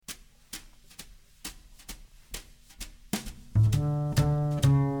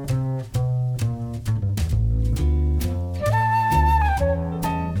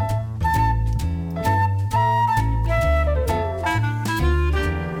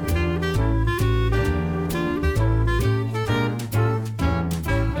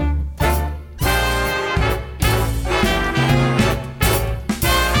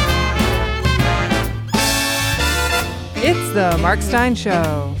The Mark Steyn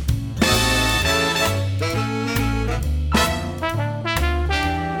Show.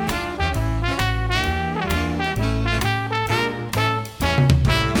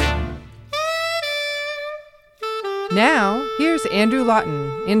 Now, here's Andrew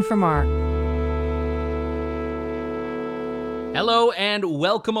Lawton, in for Mark. Hello and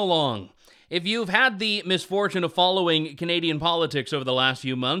welcome along. If you've had the misfortune of following Canadian politics over the last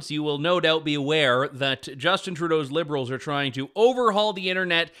few months, you will no doubt be aware that Justin Trudeau's Liberals are trying to overhaul the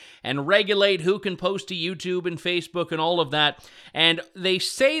internet and regulate who can post to YouTube and Facebook and all of that. And they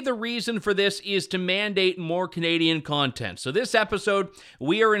say the reason for this is to mandate more Canadian content. So this episode,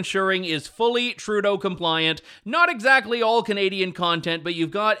 we are ensuring is fully Trudeau compliant. Not exactly all Canadian content, but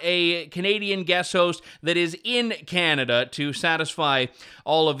you've got a Canadian guest host that is in Canada to satisfy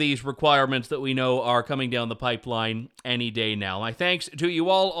all of these requirements that we know are coming down the pipeline any day now. My thanks to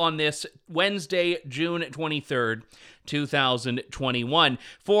you all on this Wednesday, June 23rd, 2021.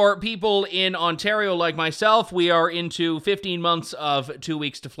 For people in Ontario like myself, we are into 15 months of 2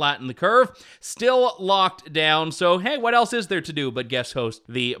 weeks to flatten the curve. Still locked down, so hey, what else is there to do but guest host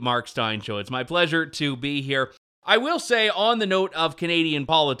the Mark Steyn Show? It's my pleasure to be here. I will say, on the note of Canadian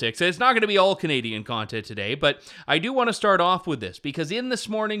politics, it's not going to be all Canadian content today, but I do want to start off with this, because in this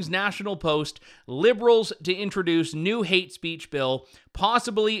morning's National Post, Liberals to introduce new hate speech bill,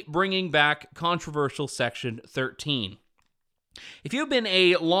 possibly bringing back controversial Section 13. If you've been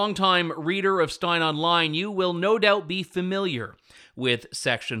a longtime reader of Steyn Online, you will no doubt be familiar with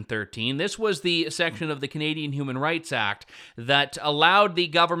Section 13. This was the section of the Canadian Human Rights Act that allowed the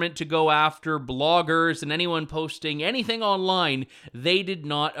government to go after bloggers and anyone posting anything online they did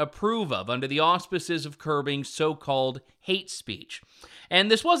not approve of under the auspices of curbing so-called hate speech.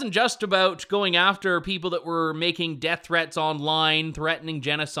 And this wasn't just about going after people that were making death threats online, threatening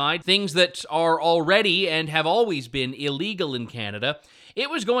genocide, things that are already and have always been illegal in Canada. It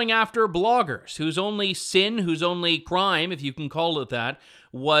was going after bloggers whose only sin, whose only crime, if you can call it that,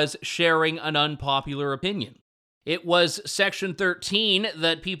 was sharing an unpopular opinion. It was Section 13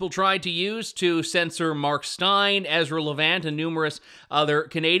 that people tried to use to censor Mark Steyn, Ezra Levant, and numerous other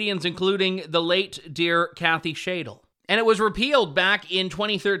Canadians, including the late dear Kathy Shadle. And it was repealed back in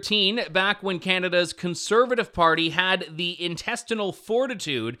 2013, back when Canada's Conservative Party had the intestinal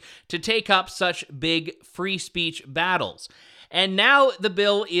fortitude to take up such big free speech battles. And now the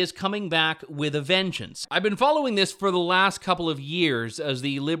bill is coming back with a vengeance. I've been following this for the last couple of years as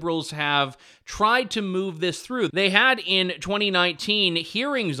the Liberals have tried to move this through. They had in 2019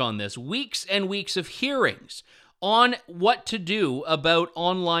 hearings on this, weeks and weeks of hearings on what to do about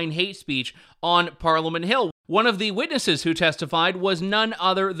online hate speech on Parliament Hill. One of the witnesses who testified was none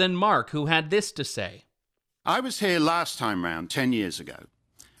other than Mark, who had this to say. I was here last time round, 10 years ago,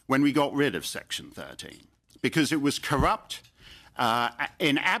 when we got rid of Section 13, because it was corrupt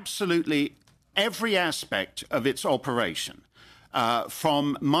in absolutely every aspect of its operation,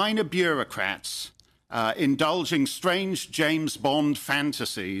 from minor bureaucrats indulging strange James Bond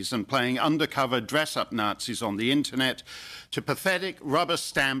fantasies and playing undercover dress-up Nazis on the internet, to pathetic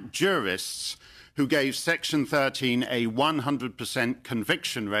rubber-stamped jurists who gave Section 13 a 100%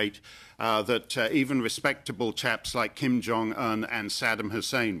 conviction rate that even respectable chaps like Kim Jong-un and Saddam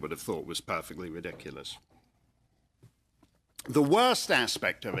Hussein would have thought was perfectly ridiculous. The worst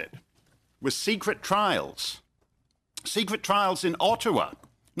aspect of it was secret trials. Secret trials in Ottawa,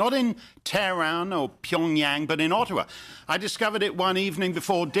 not in Tehran or Pyongyang, but in Ottawa. I discovered it one evening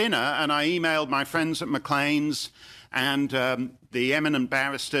before dinner, and I emailed my friends at Maclean's and the eminent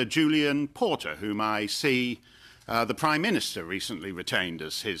barrister Julian Porter, whom I see the Prime Minister recently retained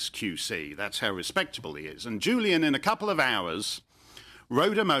as his QC. That's how respectable he is. And Julian, in a couple of hours,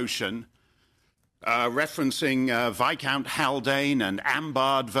 wrote a motion referencing Viscount Haldane and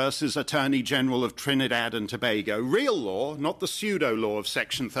Ambard versus Attorney General of Trinidad and Tobago, real law, not the pseudo-law of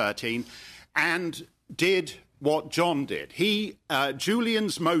Section 13, and did what John did.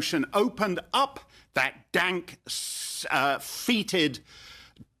 Julian's motion opened up that dank, fetid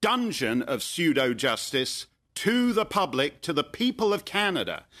dungeon of pseudo-justice to the public, to the people of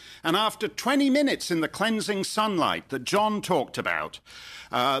Canada. And after 20 minutes in the cleansing sunlight that John talked about,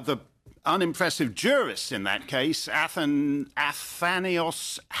 the unimpressive jurist in that case, Athanios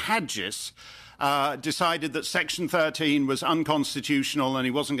Hadjis, decided that Section 13 was unconstitutional and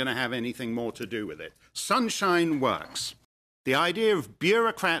he wasn't going to have anything more to do with it. Sunshine works. The idea of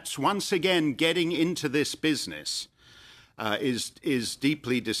bureaucrats once again getting into this business is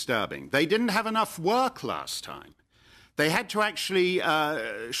deeply disturbing. They didn't have enough work last time. They had to actually,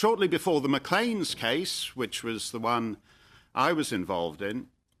 shortly before the Maclean's case, which was the one I was involved in,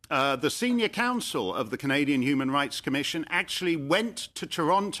 the senior counsel of the Canadian Human Rights Commission actually went to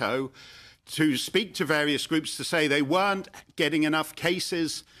Toronto to speak to various groups to say they weren't getting enough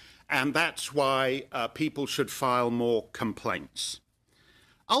cases, and that's why people should file more complaints.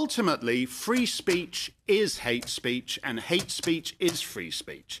 Ultimately, free speech is hate speech, and hate speech is free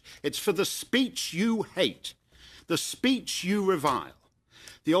speech. It's for the speech you hate, the speech you revile.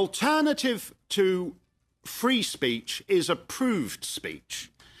 The alternative to free speech is approved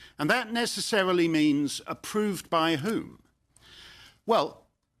speech, and that necessarily means approved by whom? Well,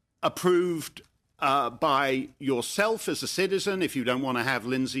 approved by yourself as a citizen. If you don't want to have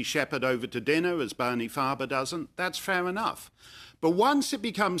Lindsay Shepherd over to dinner, as Bernie Farber doesn't, that's fair enough. But once it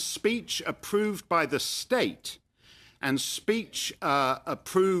becomes speech approved by the state and speech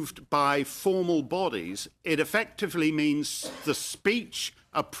approved by formal bodies, it effectively means the speech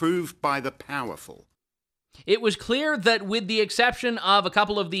approved by the powerful. It was clear that with the exception of a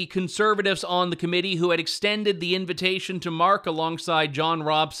couple of the conservatives on the committee who had extended the invitation to Mark alongside John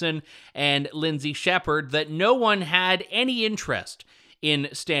Robson and Lindsay Shepherd, that no one had any interest in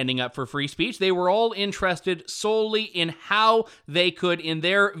standing up for free speech. They were all interested solely in how they could, in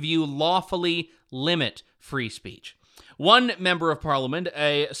their view, lawfully limit free speech. One member of parliament,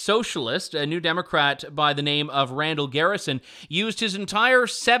 a socialist, a New Democrat by the name of Randall Garrison, used his entire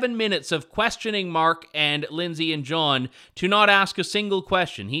 7 minutes of questioning Mark and Lindsay and John to not ask a single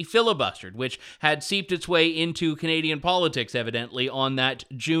question. He filibustered, which had seeped its way into Canadian politics, evidently, on that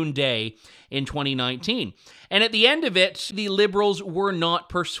June day in 2019. And at the end of it, the Liberals were not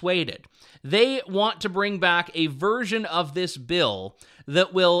persuaded. They want to bring back a version of this bill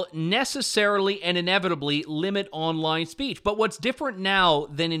that will necessarily and inevitably limit online speech. But what's different now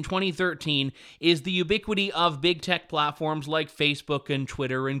than in 2013 is the ubiquity of big tech platforms like Facebook and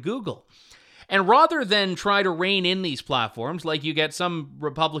Twitter and Google. And rather than try to rein in these platforms, like you get some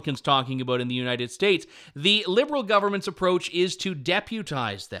Republicans talking about in the United States, the Liberal government's approach is to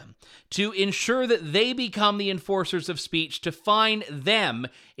deputize them, to ensure that they become the enforcers of speech, to fine them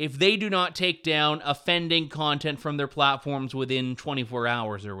if they do not take down offending content from their platforms within 24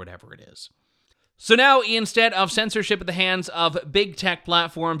 hours or whatever it is. So now, instead of censorship at the hands of big tech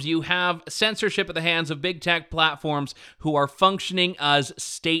platforms, you have censorship at the hands of big tech platforms who are functioning as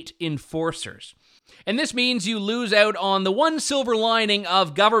state enforcers. And this means you lose out on the one silver lining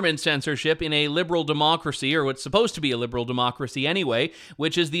of government censorship in a liberal democracy, or what's supposed to be a liberal democracy anyway,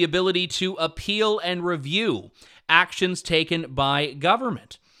 which is the ability to appeal and review actions taken by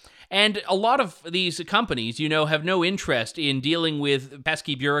government. And a lot of these companies, have no interest in dealing with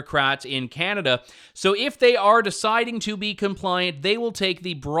pesky bureaucrats in Canada. So if they are deciding to be compliant, they will take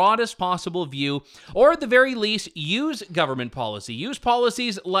the broadest possible view, or at the very least, use government policy. Use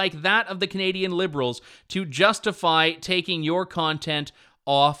policies like that of the Canadian Liberals to justify taking your content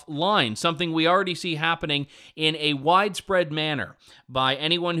offline, something we already see happening in a widespread manner by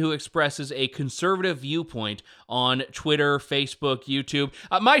anyone who expresses a conservative viewpoint on Twitter, Facebook, YouTube.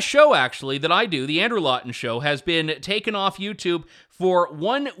 My show, actually, that I do, the Andrew Lawton Show, has been taken off YouTube for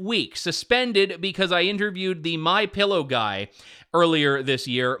 1 week, suspended because I interviewed the My Pillow guy earlier this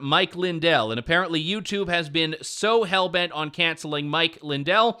year, Mike Lindell, and apparently YouTube has been so hell-bent on canceling Mike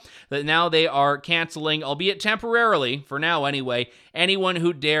Lindell that now they are canceling, albeit temporarily, for now anyway, anyone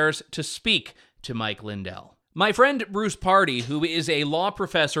who dares to speak to Mike Lindell. My friend Bruce Pardy, who is a law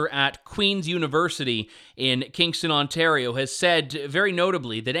professor at Queen's University in Kingston, Ontario, has said very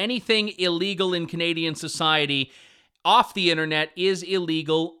notably that anything illegal in Canadian society off the internet is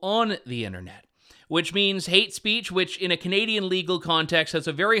illegal on the internet, which means hate speech, which in a Canadian legal context has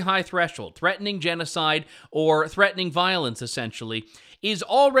a very high threshold, threatening genocide or threatening violence, essentially, is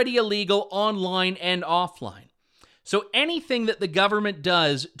already illegal online and offline. So anything that the government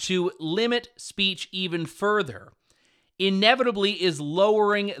does to limit speech even further inevitably is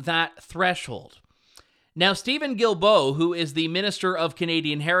lowering that threshold. Now, Stephen Guilbeault, who is the Minister of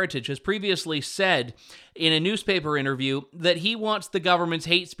Canadian Heritage, has previously said in a newspaper interview that he wants the government's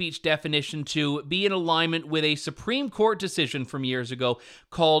hate speech definition to be in alignment with a Supreme Court decision from years ago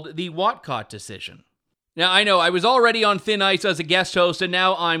called the Watcott decision. Now, I know I was already on thin ice as a guest host, and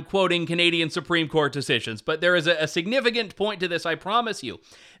now I'm quoting Canadian Supreme Court decisions, but there is a significant point to this, I promise you.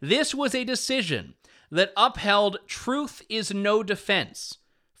 This was a decision that upheld truth is no defense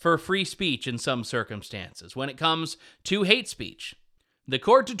for free speech in some circumstances when it comes to hate speech. The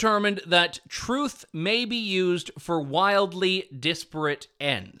court determined that truth may be used for wildly disparate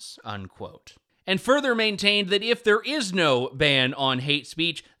ends, unquote. And further maintained that if there is no ban on hate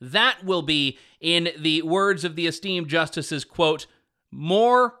speech, that will be, in the words of the esteemed justices, quote,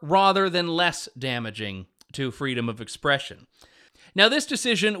 more rather than less damaging to freedom of expression. Now, this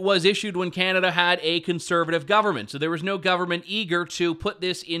decision was issued when Canada had a conservative government, so there was no government eager to put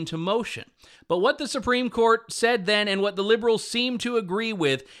this into motion. But what the Supreme Court said then, and what the Liberals seem to agree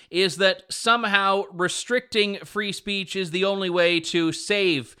with, is that somehow restricting free speech is the only way to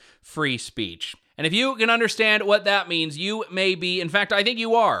save free speech. And if you can understand what that means, you may be, in fact, I think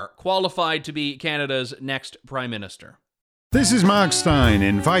you are, qualified to be Canada's next Prime Minister. This is Mark Stein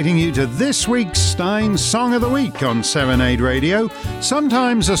inviting you to this week's Stein Song of the Week on 7/8 Radio.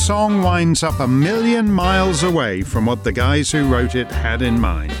 Sometimes a song winds up a million miles away from what the guys who wrote it had in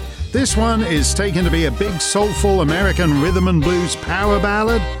mind. This one is taken to be a big soulful American rhythm and blues power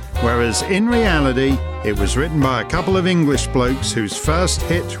ballad, whereas in reality it was written by a couple of English blokes whose first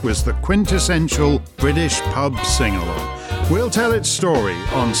hit was the quintessential British pub sing-along. We'll tell its story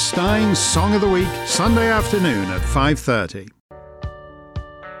on Stein's Song of the Week, Sunday afternoon at 5:30.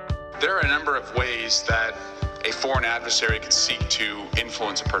 There are a number of ways that a foreign adversary can seek to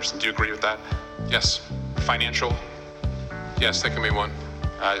influence a person. Do you agree with that? Yes. Financial? Yes, that can be one.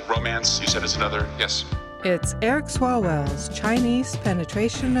 Romance, you said, is another? Yes. It's Eric Swalwell's Chinese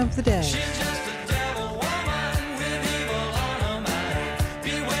penetration of the day.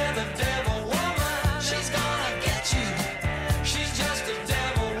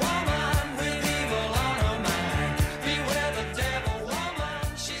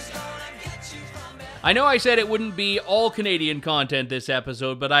 I know I said it wouldn't be all Canadian content this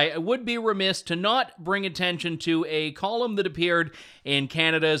episode, but I would be remiss to not bring attention to a column that appeared in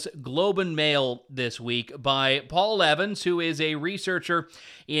Canada's Globe and Mail this week by Paul Evans, who is a researcher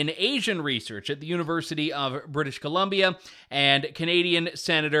in Asian research at the University of British Columbia, and Canadian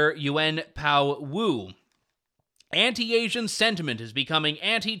Senator Yuen Pao Wu. Anti-Asian sentiment is becoming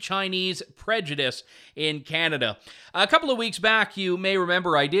anti-Chinese prejudice in Canada. A couple of weeks back, you may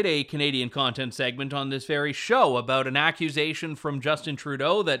remember I did a Canadian content segment on this very show about an accusation from Justin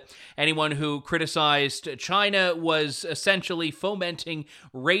Trudeau that anyone who criticized China was essentially fomenting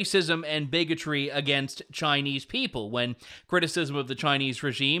racism and bigotry against Chinese people, when criticism of the Chinese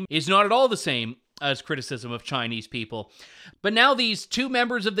regime is not at all the same as criticism of Chinese people. But now these two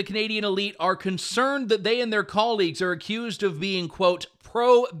members of the Canadian elite are concerned that they and their colleagues are accused of being, quote,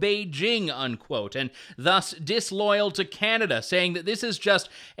 pro-Beijing, unquote, and thus disloyal to Canada, saying that this is just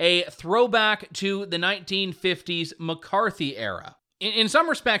a throwback to the 1950s McCarthy era. In some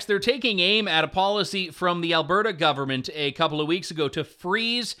respects, they're taking aim at a policy from the Alberta government a couple of weeks ago to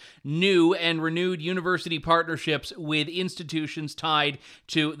freeze new and renewed university partnerships with institutions tied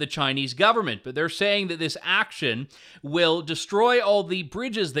to the Chinese government. But they're saying that this action will destroy all the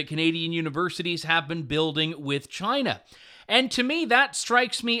bridges that Canadian universities have been building with China. And to me, that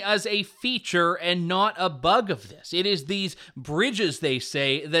strikes me as a feature and not a bug of this. It is these bridges, they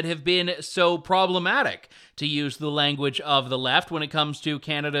say, that have been so problematic, to use the language of the left, when it comes to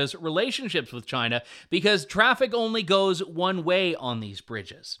Canada's relationships with China, because traffic only goes one way on these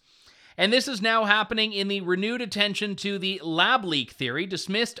bridges. And this is now happening in the renewed attention to the lab leak theory,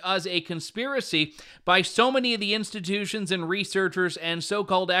 dismissed as a conspiracy by so many of the institutions and researchers and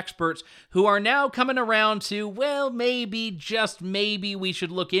so-called experts who are now coming around to, well, maybe, just maybe we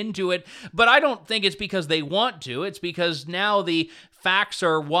should look into it. But I don't think it's because they want to. It's because now the facts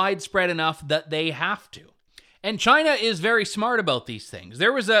are widespread enough that they have to. And China is very smart about these things.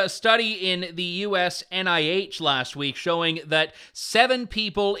 There was a study in the U.S. NIH last week showing that 7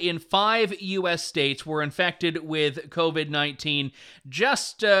 people in 5 U.S. states were infected with COVID-19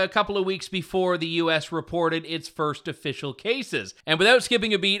 just a couple of weeks before the U.S. reported its first official cases. And without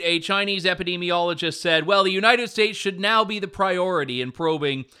skipping a beat, a Chinese epidemiologist said, well, the United States should now be the priority in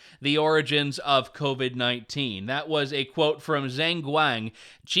probing the origins of COVID-19. That was a quote from Zheng Guang,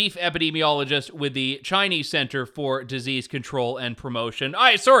 chief epidemiologist with the Chinese Center for Disease Control and Promotion.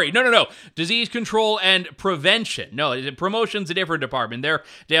 Disease Control and Prevention. No, promotion's a different department. They're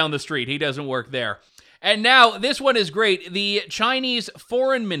down the street. He doesn't work there. And now, this one is great. The Chinese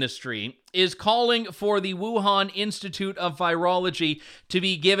Foreign Ministry is calling for the Wuhan Institute of Virology to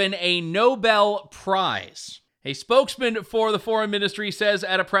be given a Nobel Prize. A spokesman for the Foreign Ministry says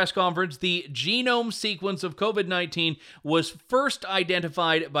at a press conference the genome sequence of COVID-19 was first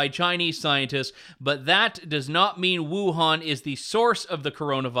identified by Chinese scientists, but that does not mean Wuhan is the source of the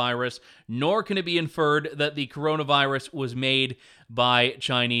coronavirus, nor can it be inferred that the coronavirus was made by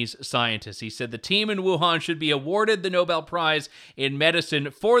Chinese scientists. He said the team in Wuhan should be awarded the Nobel Prize in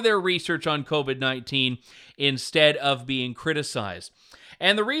Medicine for their research on COVID-19 instead of being criticized.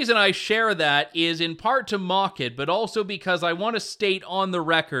 And the reason I share that is in part to mock it, but also because I want to state on the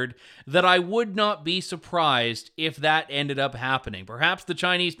record that I would not be surprised if that ended up happening. Perhaps the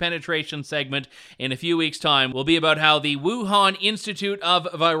Chinese penetration segment in a few weeks' time will be about how the Wuhan Institute of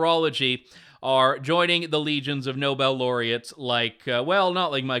Virology are joining the legions of Nobel laureates like,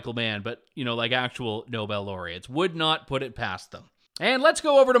 not like Michael Mann, but, like actual Nobel laureates. Would not put it past them. And let's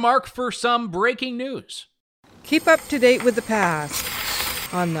go over to Mark for some breaking news. Keep up to date with the past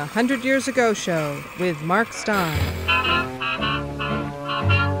on the 100 Years Ago show with Mark Stein.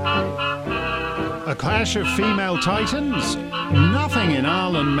 A clash of female titans, nothing in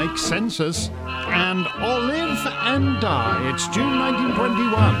Ireland makes census, and or live and die. It's June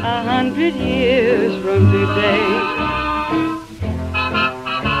 1921. 100 years from today.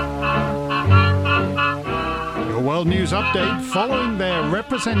 World News Update. Following their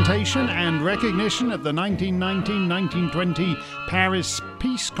representation and recognition at the 1919-1920 Paris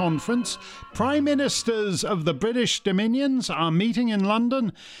Peace Conference, Prime Ministers of the British Dominions are meeting in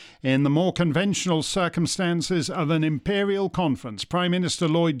London in the more conventional circumstances of an imperial conference. Prime Minister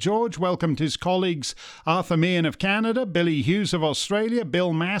Lloyd George welcomed his colleagues Arthur Meehan of Canada, Billy Hughes of Australia,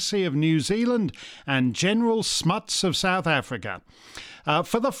 Bill Massey of New Zealand, and General Smuts of South Africa.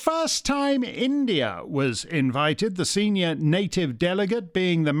 For the first time, India was invited, the senior native delegate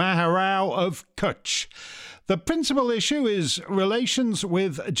being the Maharao of Kutch. The principal issue is relations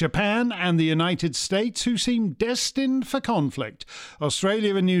with Japan and the United States, who seem destined for conflict.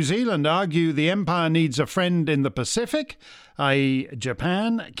 Australia and New Zealand argue the empire needs a friend in the Pacific, i.e.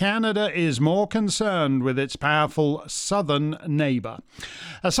 Japan. Canada is more concerned with its powerful southern neighbour.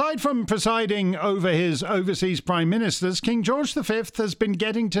 Aside from presiding over his overseas prime ministers, King George V has been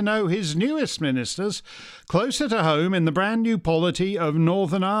getting to know his newest ministers closer to home in the brand new polity of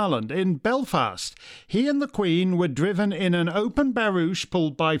Northern Ireland. In Belfast, he and the Queen were driven in an open barouche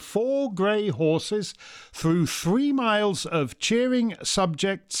pulled by 4 grey horses through 3 miles of cheering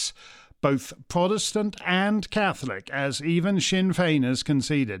subjects, both Protestant and Catholic, as even Sinn Féiners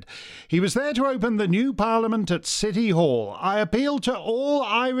conceded. He was there to open the new Parliament at City Hall. "I appeal to all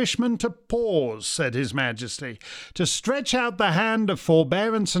Irishmen to pause," said His Majesty, "to stretch out the hand of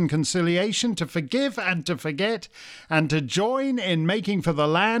forbearance and conciliation, to forgive and to forget, and to join in making for the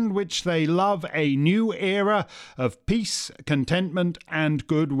land which they love a new era of peace, contentment, and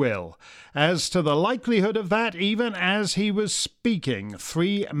goodwill." As to the likelihood of that, even as he was speaking,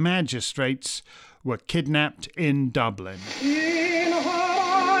 3 magistrates were kidnapped in Dublin. In her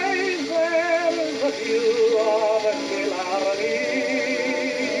eyes there's a view of Killarney.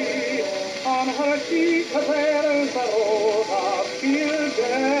 On her cheek there's a rose of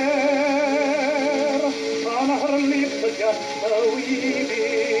Kildare. On her lips just a wee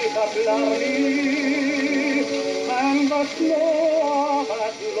bit of Blarney. And the snow of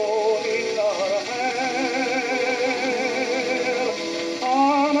Athlone in her hair.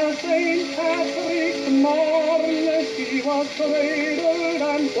 On a St. Patrick's morn she was cradled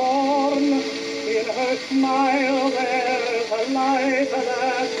and born. In her smile there's a light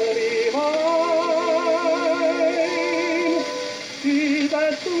that's divine. She's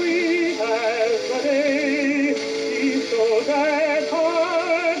as sweet as the day, she's so that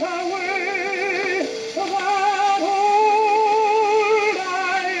heart away. That old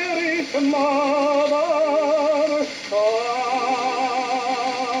Irish mother,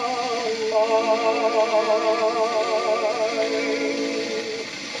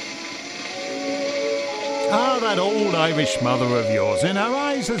 That old Irish mother of yours. In her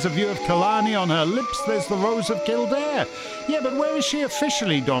eyes there's a view of Killarney, on her lips there's the rose of Kildare. Yeah, but where is she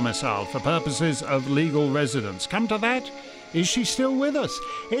officially domiciled for purposes of legal residence? Come to that? Is she still with us?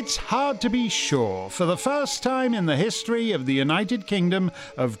 It's hard to be sure. For the first time in the history of the United Kingdom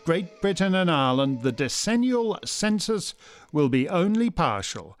of Great Britain and Ireland, the decennial census will be only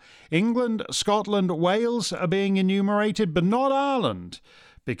partial. England, Scotland, Wales are being enumerated, but not Ireland,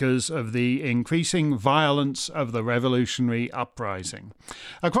 because of the increasing violence of the revolutionary uprising.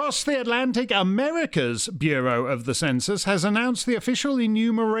 Across the Atlantic, America's Bureau of the Census has announced the official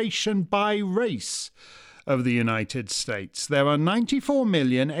enumeration by race of the United States. There are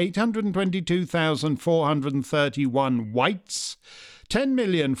 94,822,431 whites,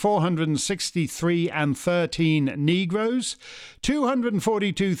 10,463,013 Negroes,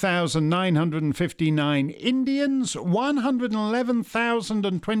 242,959 Indians,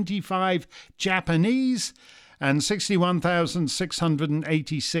 111,025 Japanese, and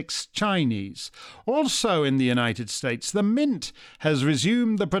 61,686 Chinese. Also in the United States, the Mint has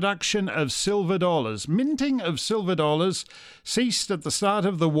resumed the production of silver dollars. Minting of silver dollars ceased at the start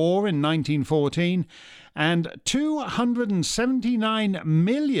of the war in 1914, and 279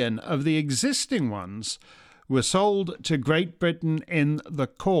 million of the existing ones were sold to Great Britain in the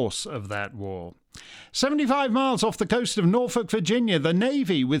course of that war. 75 miles off the coast of Norfolk, Virginia, the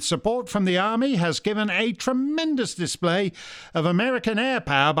Navy, with support from the Army, has given a tremendous display of American air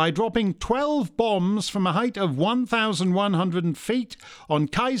power by dropping 12 bombs from a height of 1,100 feet on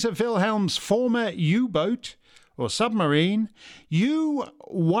Kaiser Wilhelm's former U-boat, or submarine.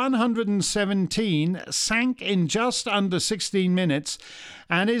 U-117 sank in just under 16 minutes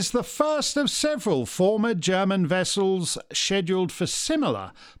and is the first of several former German vessels scheduled for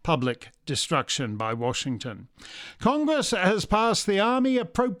similar public destruction by Washington. Congress has passed the Army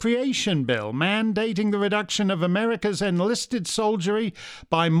Appropriation Bill, mandating the reduction of America's enlisted soldiery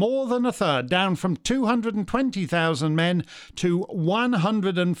by more than a third, down from 220,000 men to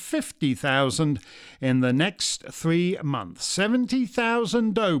 150,000 in the next 3 months.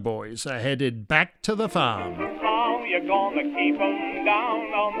 70,000 doughboys are headed back to the farm. How you gonna keep 'em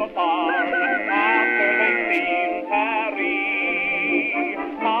down on the farm after they've seen Paris?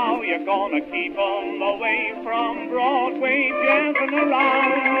 How you gonna keep 'em away from Broadway, dancing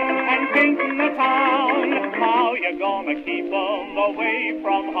around and painting the town? How you gonna keep 'em away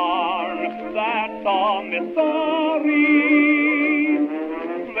from harm? That's a mystery.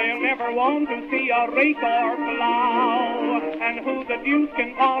 They'll never want to see a rake or plow, and who the deuce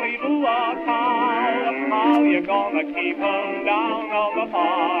can pollyloo a cow? How you gonna keep 'em down on the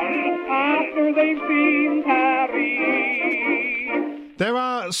farm after they've seen Paris? There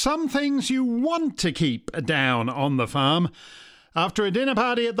are some things you want to keep down on the farm. After a dinner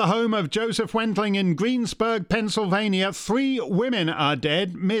party at the home of Joseph Wentling in Greensburg, Pennsylvania, 3 women are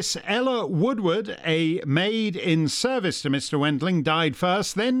dead. Miss Ella Woodward, a maid in service to Mr. Wentling, died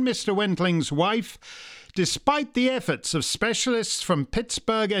first. Then Mr. Wentling's wife. Despite the efforts of specialists from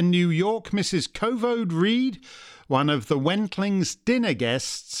Pittsburgh and New York, Mrs. Covode Reed, one of the Wentling's dinner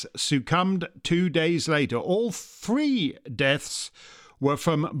guests, succumbed 2 days later. All 3 deaths were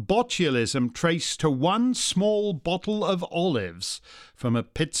from botulism traced to one small bottle of olives from a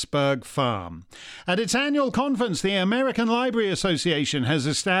Pittsburgh farm. At its annual conference, the American Library Association has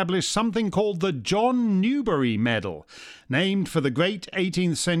established something called the John Newbery Medal, named for the great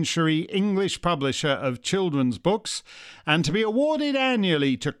 18th century English publisher of children's books, and to be awarded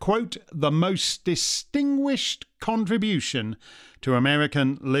annually to, quote, the most distinguished contribution to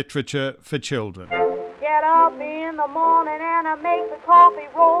American literature for children. Get up in the morning and I make the coffee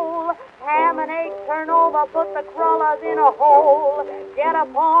roll. Ham and eggs turn over, put the crullers in a hole. Get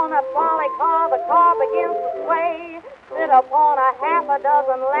upon a trolley car, the car begins to sway. Sit upon a half a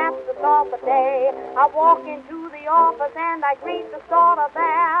dozen laps to start the day. I walk into the office and I greet the starter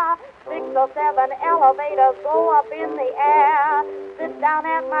there. 6 or 7 elevators go up in the air. Sit down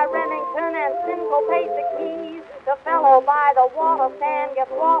at my Remington and syncopate the keys. The fellow by the water stand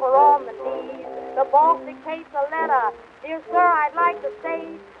gets water on the knees. The boss dictates a letter. Dear sir, I'd like to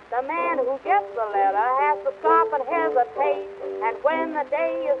state, the man who gets the letter has to stop and hesitate. And when the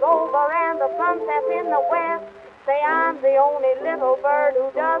day is over and the sun sets in the west, say I'm the only little bird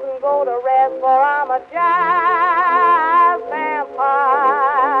who doesn't go to rest, for I'm a jazz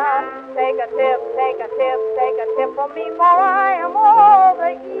vampire. Take a tip, take a tip, take a tip from me, for I am all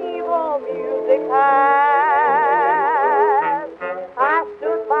the evil music has. I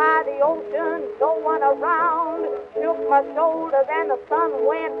stood by the ocean, no one around, shook my shoulders and the sun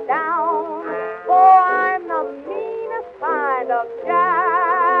went down, for I'm the meanest kind of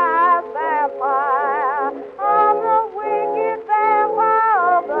jazz vampire. I'm the wicked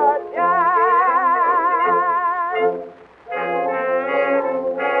vampire of the jazz.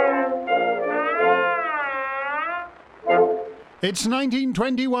 It's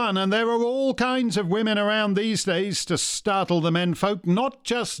 1921 and there are all kinds of women around these days to startle the menfolk, not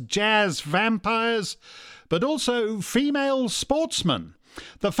just jazz vampires, but also female sportsmen.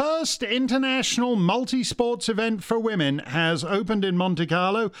 The first international multi-sports event for women has opened in Monte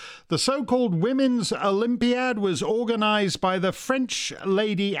Carlo. The so-called Women's Olympiad was organized by the French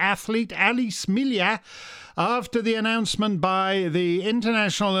lady athlete Alice Millat after the announcement by the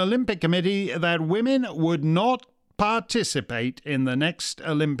International Olympic Committee that women would not participate in the next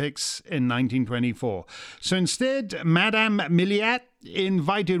Olympics in 1924. So instead, Madame Milliat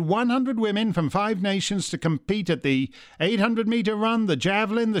invited 100 women from 5 nations to compete at the 800-meter run, the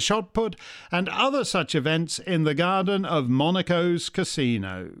javelin, the shot put, and other such events in the garden of Monaco's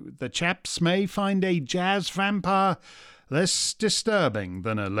casino. The chaps may find a jazz vampire less disturbing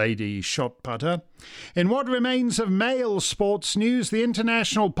than a lady shot putter. In what remains of male sports news, the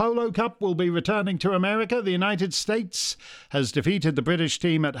International Polo Cup will be returning to America. The United States has defeated the British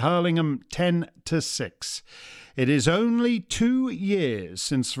team at Hurlingham 10-6. It is only 2 years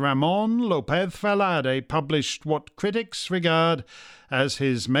since Ramon López Velarde published what critics regard as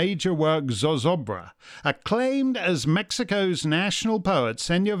his major work, Zozobra. Acclaimed as Mexico's national poet,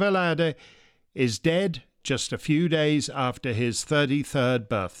 Señor Velarde is dead just a few days after his 33rd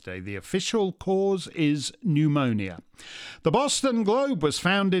birthday. The official cause is pneumonia. The Boston Globe was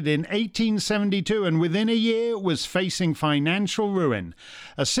founded in 1872 and within a year was facing financial ruin.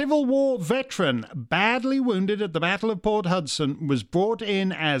 A Civil War veteran, badly wounded at the Battle of Port Hudson, was brought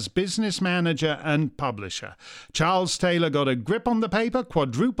in as business manager and publisher. Charles Taylor got a grip on the paper,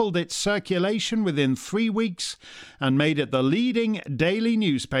 quadrupled its circulation within 3 weeks, and made it the leading daily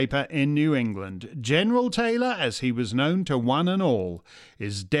newspaper in New England. General Taylor, as he was known to one and all,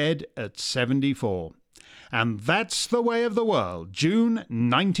 is dead at 74. And that's the way of the world, June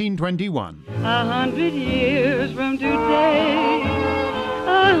 1921. 100 years from today,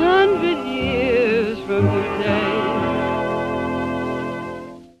 100 years from today.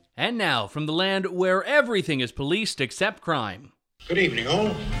 And now, from the land where everything is policed except crime. Good evening,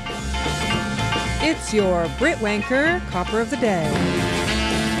 all. It's your Brit Wanker Copper of the Day.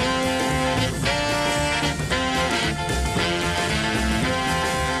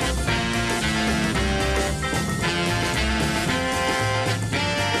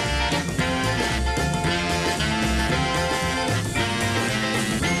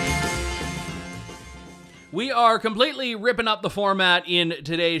 We are completely ripping up the format in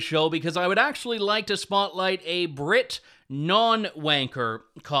today's show because I would actually like to spotlight a Brit non-wanker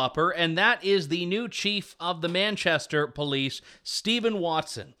copper, and that is the new chief of the Manchester Police, Stephen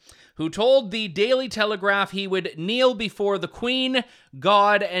Watson, who told the Daily Telegraph he would kneel before the Queen,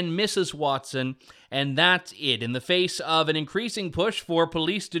 God, and Mrs. Watson, and that's it, in the face of an increasing push for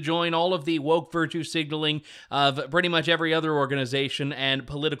police to join all of the woke virtue signaling of pretty much every other organization and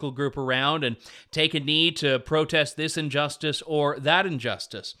political group around and take a knee to protest this injustice or that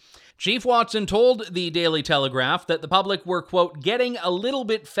injustice. Chief Watson told the Daily Telegraph that the public were, quote, getting a little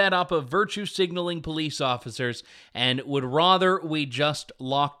bit fed up of virtue signaling police officers and would rather we just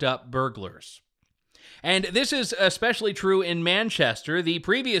locked up burglars. And this is especially true in Manchester. The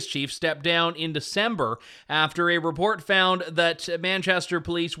previous chief stepped down in December after a report found that Manchester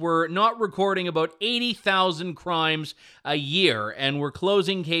police were not recording about 80,000 crimes a year and were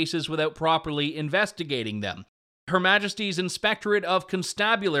closing cases without properly investigating them. Her Majesty's Inspectorate of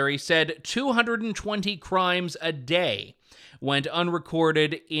Constabulary said 220 crimes a day went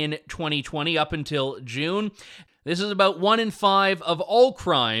unrecorded in 2020 up until June. This is about 1 in 5 of all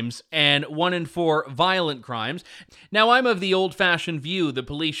crimes and 1 in 4 violent crimes. Now, I'm of the old-fashioned view that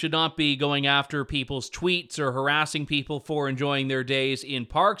police should not be going after people's tweets or harassing people for enjoying their days in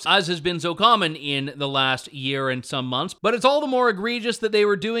parks, as has been so common in the last year and some months. But it's all the more egregious that they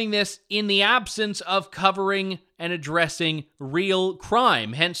were doing this in the absence of covering and addressing real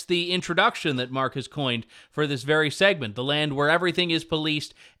crime, hence the introduction that Mark has coined for this very segment, the land where everything is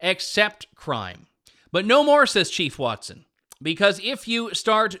policed except crime. But no more, says Chief Watson, because if you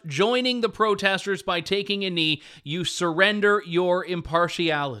start joining the protesters by taking a knee, you surrender your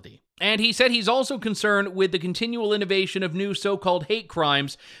impartiality. And he said he's also concerned with the continual innovation of new so-called hate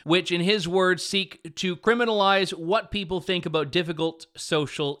crimes, which, in his words, seek to criminalize what people think about difficult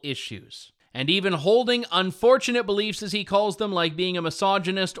social issues. And even holding unfortunate beliefs, as he calls them, like being a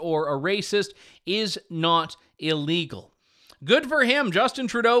misogynist or a racist, is not illegal. Good for him. Justin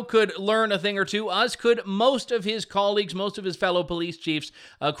Trudeau could learn a thing or two, as could most of his colleagues, most of his fellow police chiefs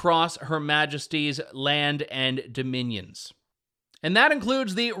across Her Majesty's land and dominions. And that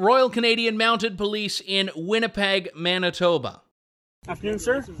includes the Royal Canadian Mounted Police in Winnipeg, Manitoba. Afternoon,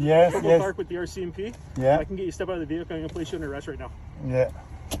 sir. Yes, Purple yes. Park with the RCMP. Yeah. I can get you step out of the vehicle. I'm going to place you under arrest right now. Yeah.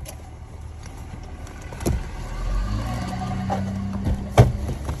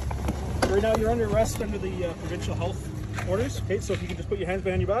 Right now, you're under arrest under the provincial health orders. Okay, so if you can just put your hands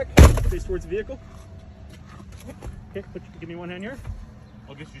behind your back, face towards the vehicle. Okay, give me one hand here.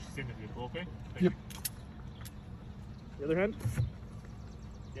 I'll get you in the vehicle, okay? Thank Yep. you. The other hand.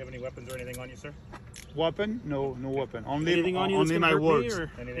 you have any weapons or anything on you, sir? Weapon? No, no weapon. Only, anything on you only that's my gonna hurt words. me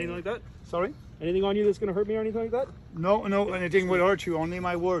or anything like that? Sorry? Anything on you that's going to hurt me or anything like that? No, anything will hurt you. Only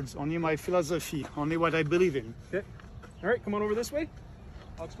my words, only my philosophy, only what I believe in. Okay. All right, come on over this way.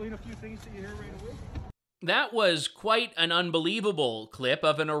 I'll explain a few things to you here right away. That was quite an unbelievable clip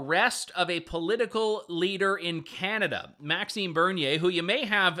of an arrest of a political leader in Canada. Maxime Bernier, who you may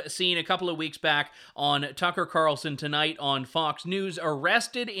have seen a couple of weeks back on Tucker Carlson Tonight on Fox News,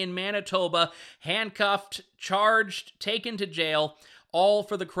 arrested in Manitoba, handcuffed, charged, taken to jail, all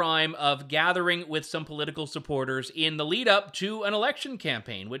for the crime of gathering with some political supporters in the lead up to an election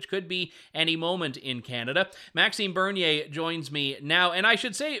campaign, which could be any moment in Canada. Maxime Bernier joins me now. And I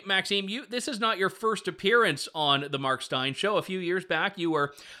should say, Maxime, this is not your first appearance on the Mark Steyn Show. A few years back, you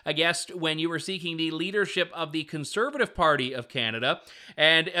were a guest when you were seeking the leadership of the Conservative Party of Canada.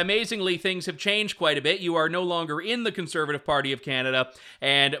 And amazingly, things have changed quite a bit. You are no longer in the Conservative Party of Canada,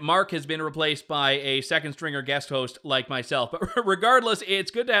 and Mark has been replaced by a second-stringer guest host like myself. But regardless, it's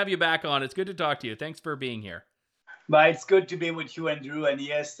good to have you back on. It's good to talk to you. Thanks for being here. But it's good to be with you, Andrew. And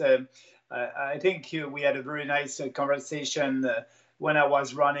yes, I think we had a very nice conversation when I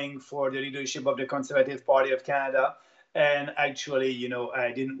was running for the leadership of the Conservative Party of Canada. And actually,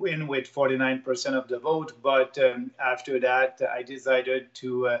 I didn't win with 49% of the vote. But after that, I decided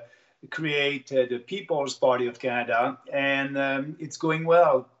to create the People's Party of Canada. And it's going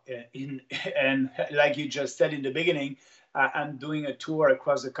well. And like you just said in the beginning, I'm doing a tour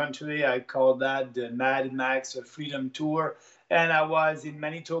across the country. I call that the Mad Max Freedom Tour. And I was in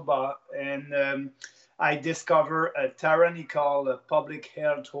Manitoba, and I discovered a tyrannical public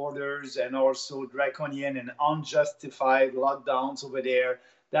health orders and also draconian and unjustified lockdowns over there.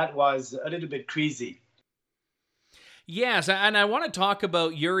 That was a little bit crazy. Yes, and I want to talk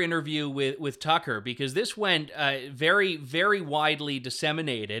about your interview with Tucker, because this went very, very widely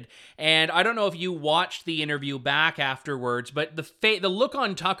disseminated. And I don't know if you watched the interview back afterwards, but the look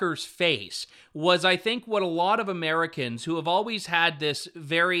on Tucker's face was, I think, what a lot of Americans who have always had this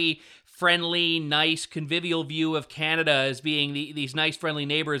very friendly, nice, convivial view of Canada as being these nice, friendly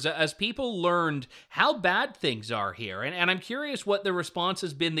neighbors, as people learned how bad things are here. And I'm curious what the response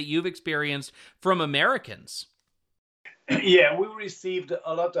has been that you've experienced from Americans. Yeah, we received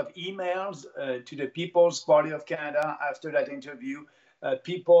a lot of emails to the People's Party of Canada after that interview.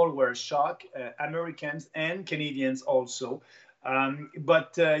 People were shocked, Americans and Canadians also.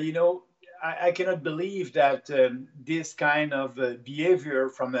 But I cannot believe that this kind of behavior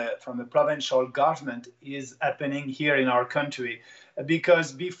from a provincial government is happening here in our country.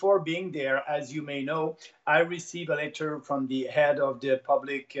 Because before being there, as you may know, I received a letter from the head of the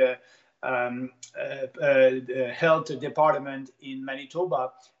public health department in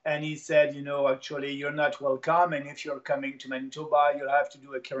Manitoba, and he said, actually you're not welcome, and if you're coming to Manitoba, you'll have to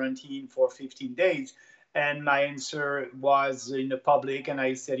do a quarantine for 15 days. And my answer was in the public, and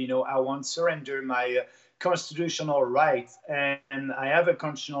I said, I won't surrender my constitutional rights, and I have a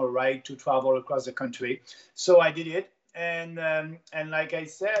constitutional right to travel across the country. So I did it. And like I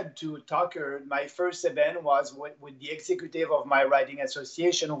said to Tucker, my first event was with the executive of my writing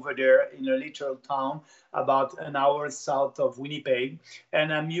association over there in a little town about an hour south of Winnipeg.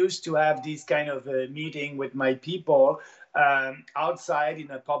 And I'm used to have this kind of a meeting with my people outside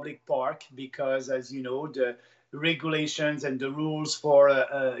in a public park, because, as you know, the regulations and the rules for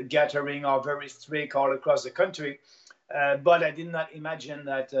gathering are very strict all across the country. But I did not imagine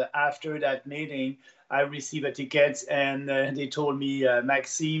that after that meeting, I received a ticket, and they told me,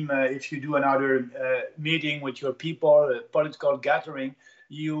 Maxime, if you do another meeting with your people, a political gathering,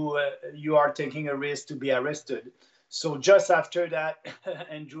 you are taking a risk to be arrested. So just after that,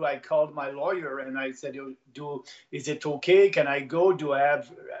 Andrew, I called my lawyer and I said, is it okay? Can I go? Do I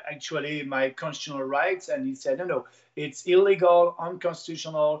have actually my constitutional rights? And he said, no, it's illegal,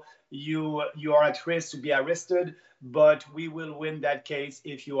 unconstitutional. You are at risk to be arrested, but we will win that case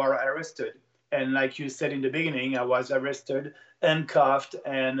if you are arrested. And like you said in the beginning, I was arrested, handcuffed,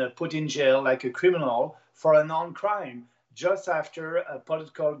 and put in jail like a criminal for a non-crime just after a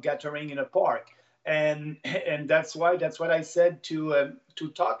political gathering in a park. And that's what I said to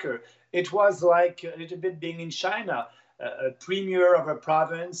Tucker. It was like a little bit being in China, a premier of a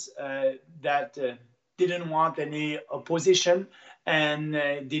province that didn't want any opposition, and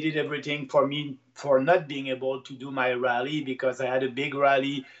they did everything for me for not being able to do my rally, because I had a big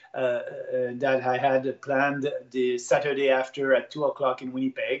rally that I had planned the Saturday after at 2:00 in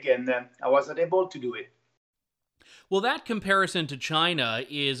Winnipeg, and I wasn't able to do it. Well, that comparison to China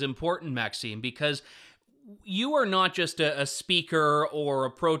is important, Maxime, because you are not just a speaker or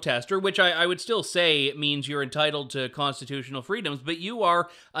a protester, which I would still say means you're entitled to constitutional freedoms, but you are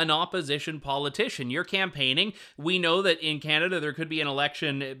an opposition politician. You're campaigning. We know that in Canada there could be an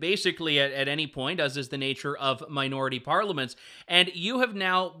election basically at any point, as is the nature of minority parliaments, and you have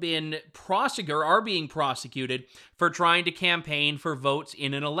now been are being prosecuted for trying to campaign for votes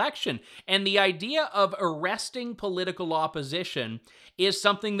in an election. And the idea of arresting political opposition is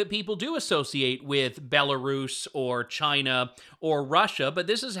something that people do associate with Belarus or China or Russia, but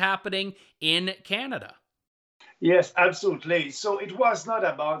this is happening in Canada. Yes, absolutely. So it was not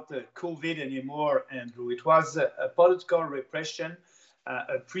about COVID anymore, Andrew. It was a political repression.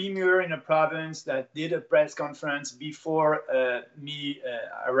 A premier in a province that did a press conference before I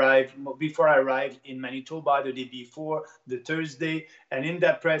arrived in Manitoba the day before, the Thursday. And in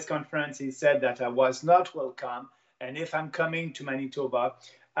that press conference, he said that I was not welcome. And if I'm coming to Manitoba,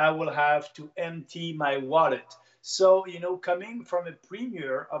 I will have to empty my wallet. So, coming from a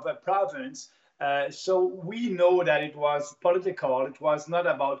premier of a province, so we know that it was political. It was not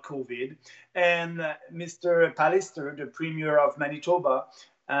about COVID. And Mr. Pallister, the premier of Manitoba,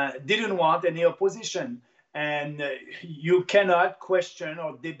 didn't want any opposition. And you cannot question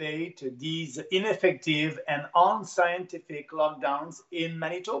or debate these ineffective and unscientific lockdowns in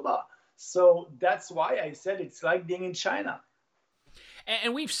Manitoba. So that's why I said it's like being in China.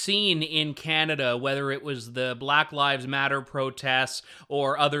 And we've seen in Canada, whether it was the Black Lives Matter protests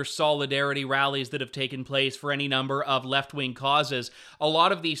or other solidarity rallies that have taken place for any number of left-wing causes, a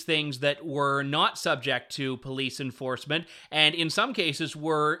lot of these things that were not subject to police enforcement, and in some cases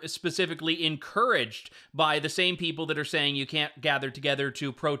were specifically encouraged by the same people that are saying you can't gather together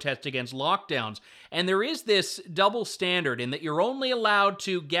to protest against lockdowns. And there is this double standard in that you're only allowed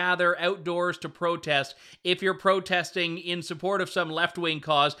to gather outdoors to protest if you're protesting in support of some left-wing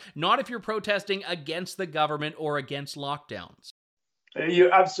cause, not if you're protesting against the government or against lockdowns.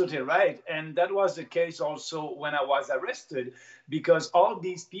 You're absolutely right. And that was the case also when I was arrested, because all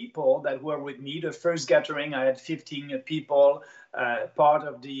these people that were with me, the first gathering, I had 15 people, part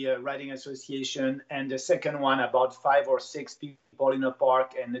of the Riding Association, and the second one, about 5 or 6 people in a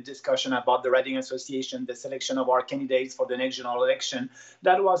park, and the discussion about the Riding Association, the selection of our candidates for the next general election.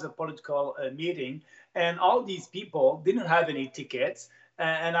 That was a political meeting. And all these people didn't have any tickets.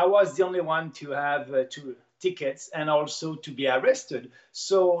 And I was the only one to have 2 tickets and also to be arrested.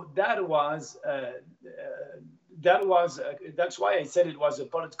 So that's why I said it was a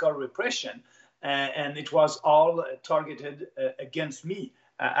political repression. And it was all targeted against me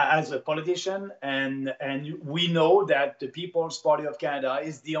as a politician. And we know that the People's Party of Canada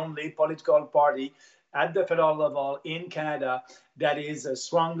is the only political party at the federal level in Canada that is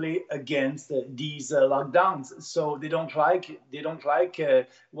strongly against these lockdowns. So they don't like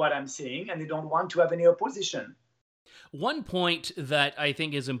what I'm saying, and they don't want to have any opposition. One point that I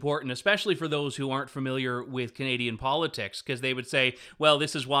think is important, especially for those who aren't familiar with Canadian politics, because they would say, well,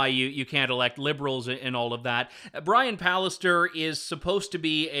 this is why you can't elect Liberals and all of that. Brian Pallister is supposed to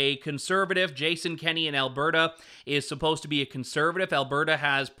be a conservative. Jason Kenney in Alberta is supposed to be a conservative. Alberta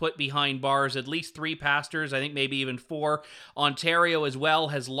has put behind bars at least 3 pastors, I think maybe even 4. Ontario as well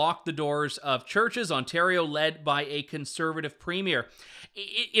has locked the doors of churches. Ontario led by a conservative premier.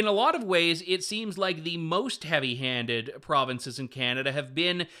 In a lot of ways, it seems like the most heavy-handed provinces in Canada have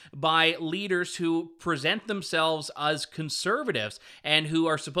been by leaders who present themselves as conservatives and who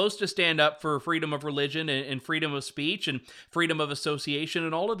are supposed to stand up for freedom of religion and freedom of speech and freedom of association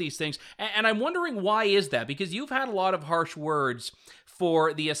and all of these things. And I'm wondering, why is that? Because you've had a lot of harsh words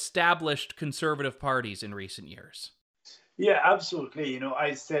for the established conservative parties in recent years. Yeah, absolutely.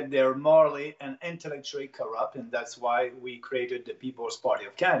 I said they're morally and intellectually corrupt, and that's why we created the People's Party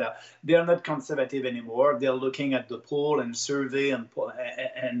of Canada. They're not conservative anymore. They're looking at the poll and survey,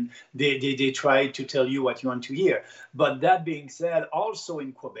 and they try to tell you what you want to hear. But that being said, also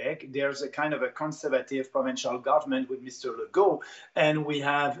in Quebec, there's a kind of a conservative provincial government with Mr. Legault, and we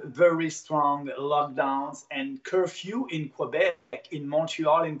have very strong lockdowns and curfew in Quebec. In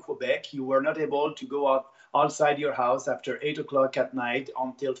Montreal, in Quebec, you were not able to go out outside your house after 8 o'clock at night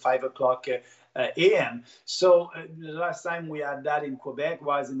until 5 o'clock a.m. So the last time we had that in Quebec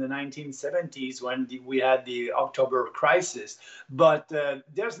was in the 1970s when we had the October crisis. But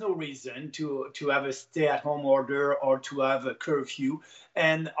there's no reason to have a stay-at-home order or to have a curfew.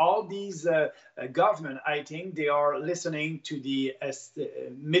 And all these government, I think, they are listening to the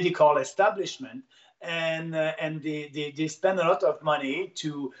medical establishment, and they spend a lot of money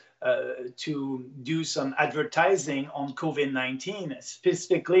to do some advertising on COVID-19,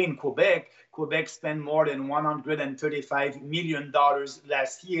 specifically in Quebec. Quebec spent more than $135 million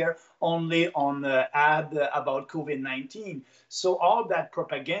last year only on ad about COVID-19. So all that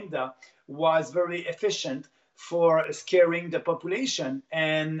propaganda was very efficient for scaring the population,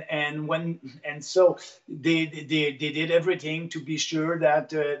 and so they did everything to be sure that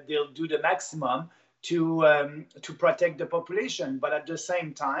they'll do the maximum to protect the population. But at the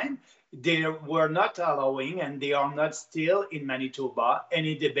same time, they were not allowing, and they are not still in Manitoba,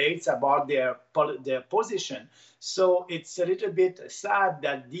 any debates about their position. So it's a little bit sad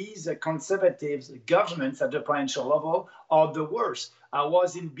that these conservative governments at the provincial level are the worst. I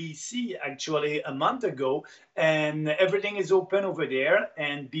was in BC actually a month ago, and everything is open over there,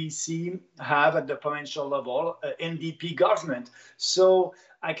 and BC have at the provincial level NDP government. So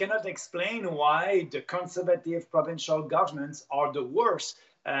I cannot explain why the conservative provincial governments are the worst.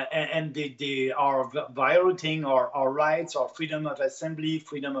 And they are violating our rights, our freedom of assembly,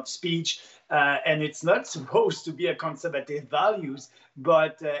 freedom of speech, and it's not supposed to be a conservative values,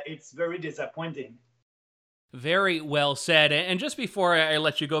 but it's very disappointing. Very well said. And just before I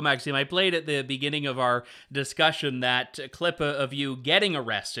let you go, Maxime, I played at the beginning of our discussion that clip of you getting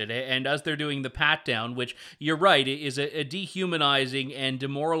arrested, and as they're doing the pat-down, which you're right, is a dehumanizing and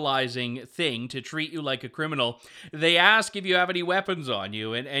demoralizing thing to treat you like a criminal. They ask if you have any weapons on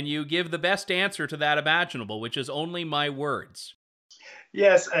you, and you give the best answer to that imaginable, which is only my words.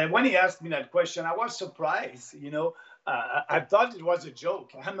 Yes, when he asked me that question, I was surprised, I thought it was a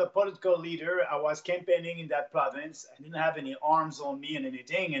joke. I'm a political leader. I was campaigning in that province. I didn't have any arms on me and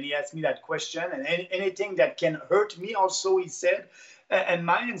anything. And he asked me that question. And anything that can hurt me also, he said. And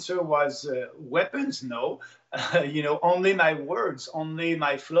my answer was, weapons, no. Only my words, only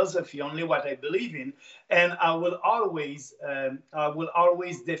my philosophy, only what I believe in. And I will always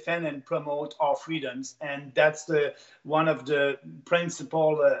defend and promote our freedoms. And that's one of the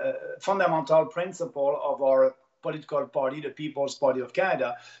fundamental principle of our political party, the People's Party of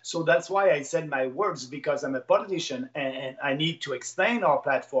Canada. So that's why I said my words, because I'm a politician and I need to explain our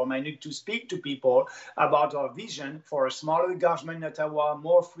platform. I need to speak to people about our vision for a smaller government in Ottawa,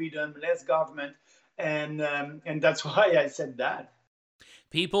 more freedom, less government. And that's why I said that.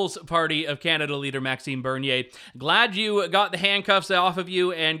 People's Party of Canada leader Maxime Bernier, glad you got the handcuffs off of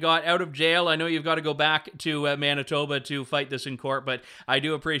you and got out of jail. I know you've got to go back to Manitoba to fight this in court, but I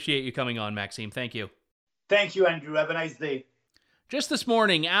do appreciate you coming on, Maxime. Thank you. Thank you, Andrew. Have a nice day. Just this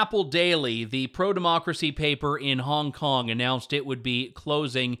morning, Apple Daily, the pro-democracy paper in Hong Kong, announced it would be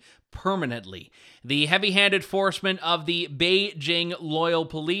closing permanently. The heavy-handed enforcement of the Beijing loyal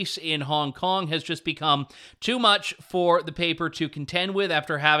police in Hong Kong has just become too much for the paper to contend with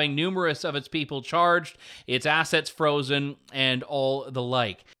after having numerous of its people charged, its assets frozen, and all the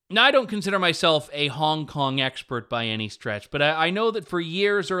like. Now, I don't consider myself a Hong Kong expert by any stretch, but I know that for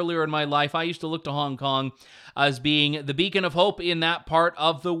years earlier in my life, I used to look to Hong Kong as being the beacon of hope in that part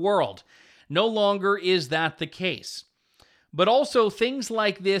of the world. No longer is that the case. But also, things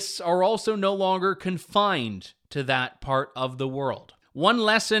like this are also no longer confined to that part of the world. One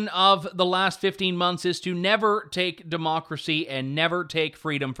lesson of the last 15 months is to never take democracy and never take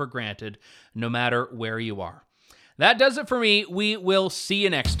freedom for granted, no matter where you are. That does it for me. We will see you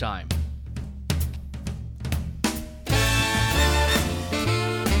next time.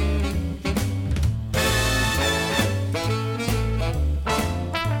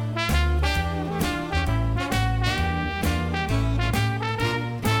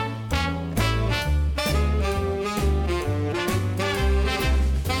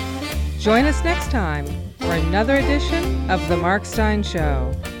 Join us next time for another edition of The Mark Steyn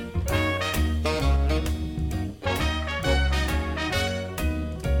Show.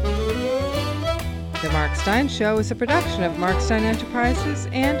 The Mark Steyn Show is a production of Mark Steyn Enterprises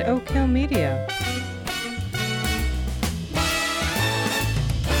and Oak Hill Media.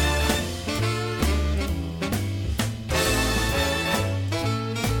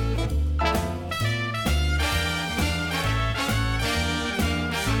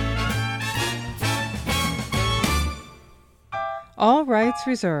 All rights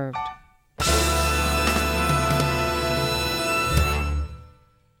reserved.